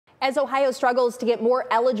As Ohio struggles to get more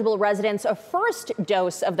eligible residents a first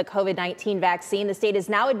dose of the COVID-19 vaccine, the state is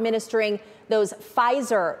now administering those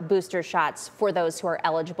Pfizer booster shots for those who are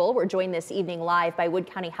eligible. We're joined this evening live by Wood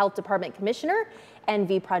County Health Department Commissioner and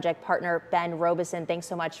V Project partner Ben Robison. Thanks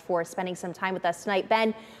so much for spending some time with us tonight.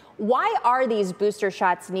 Ben, why are these booster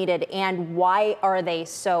shots needed and why are they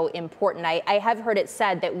so important? I have heard it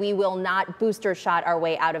said that we will not booster shot our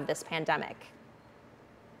way out of this pandemic.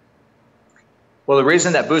 Well, the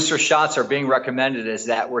reason that booster shots are being recommended is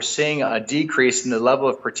that we're seeing a decrease in the level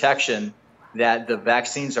of protection that the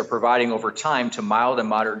vaccines are providing over time to mild and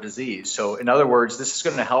moderate disease. So in other words, this is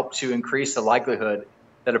going to help to increase the likelihood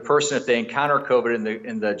that a person, if they encounter COVID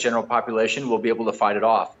in the general population, will be able to fight it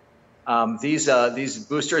off. These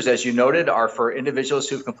boosters, as you noted, are for individuals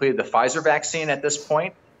who've completed the Pfizer vaccine at this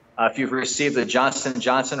point. If you've received the Johnson &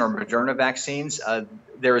 Johnson or Moderna vaccines,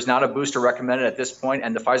 there is not a booster recommended at this point,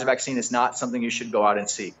 and the Pfizer vaccine is not something you should go out and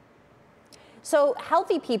seek. So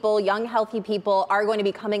healthy people, young healthy people, are going to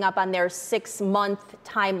be coming up on their 6-month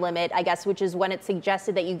time limit, I guess, which is when it's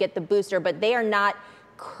suggested that you get the booster, but they are not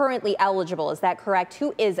currently eligible. Is that correct?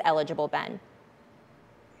 Who is eligible, Ben?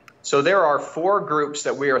 So there are 4 groups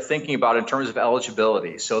that we are thinking about in terms of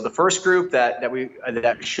eligibility. So the first group that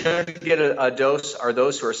should get a dose are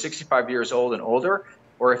those who are 65 years old and older,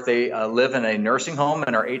 or if they live in a nursing home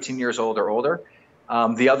and are 18 years old or older.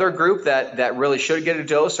 The other group that really should get a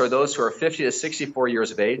dose are those who are 50 to 64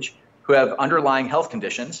 years of age, who have underlying health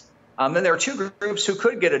conditions. Then there are 2 groups who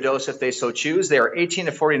could get a dose if they so choose. They are 18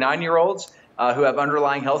 to 49-year-olds who have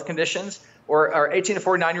underlying health conditions, or 18 to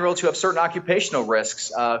 49-year-olds who have certain occupational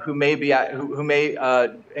risks, who may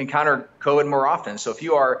encounter COVID more often. So if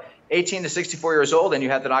you are 18 to 64 years old and you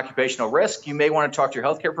have that occupational risk, you may want to talk to your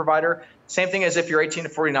healthcare provider. Same thing as if you're 18 to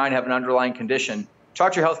 49 and have an underlying condition.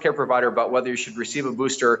 Talk to your healthcare provider about whether you should receive a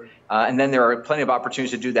booster, and then there are plenty of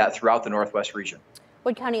opportunities to do that throughout the Northwest region.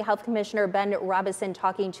 Wood County Health Commissioner Ben Robison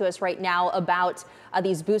talking to us right now about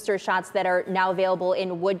these booster shots that are now available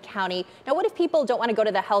in Wood County. Now, what if people don't want to go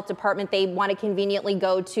to the health department? They want to conveniently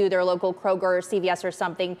go to their local Kroger or CVS or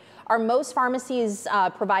something. Are most pharmacies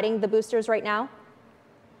providing the boosters right now?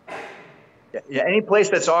 Yeah, any place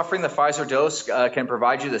that's offering the Pfizer dose can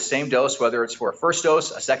provide you the same dose, whether it's for a first dose,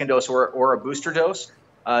 a second dose, or a booster dose.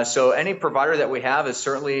 So any provider that we have is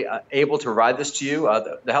certainly able to provide this to you.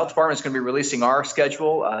 The health department is going to be releasing our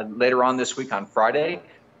schedule later on this week on Friday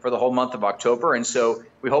for the whole month of October. And so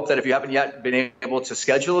we hope that if you haven't yet been able to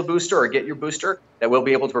schedule a booster or get your booster, that we'll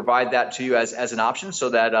be able to provide that to you as an option so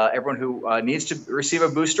that everyone who needs to receive a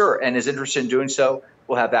booster and is interested in doing so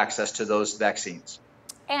will have access to those vaccines.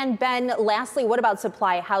 And Ben, lastly, what about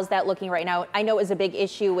supply? How's that looking right now? I know it was a big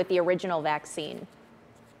issue with the original vaccine.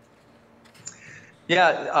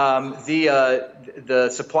 Yeah, the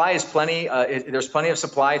supply is plenty. There's plenty of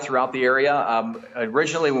supply throughout the area.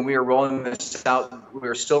 Originally, when we were rolling this out, we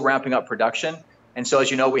were still ramping up production. And so, as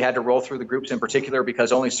you know, we had to roll through the groups in particular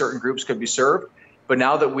because only certain groups could be served. But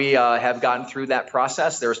now that we have gotten through that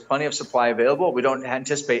process, there's plenty of supply available. We don't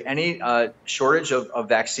anticipate any shortage of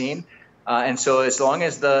vaccine. And so as long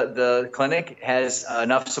as the clinic has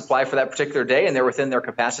enough supply for that particular day and they're within their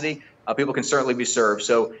capacity, people can certainly be served.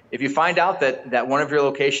 So if you find out that one of your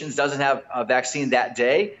locations doesn't have a vaccine that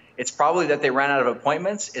day, it's probably that they ran out of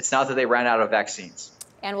appointments. It's not that they ran out of vaccines.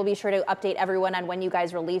 And we'll be sure to update everyone on when you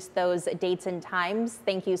guys release those dates and times.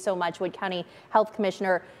 Thank you so much, Wood County Health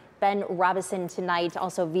Commissioner Ben Robison tonight,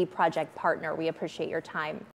 also V Project partner. We appreciate your time.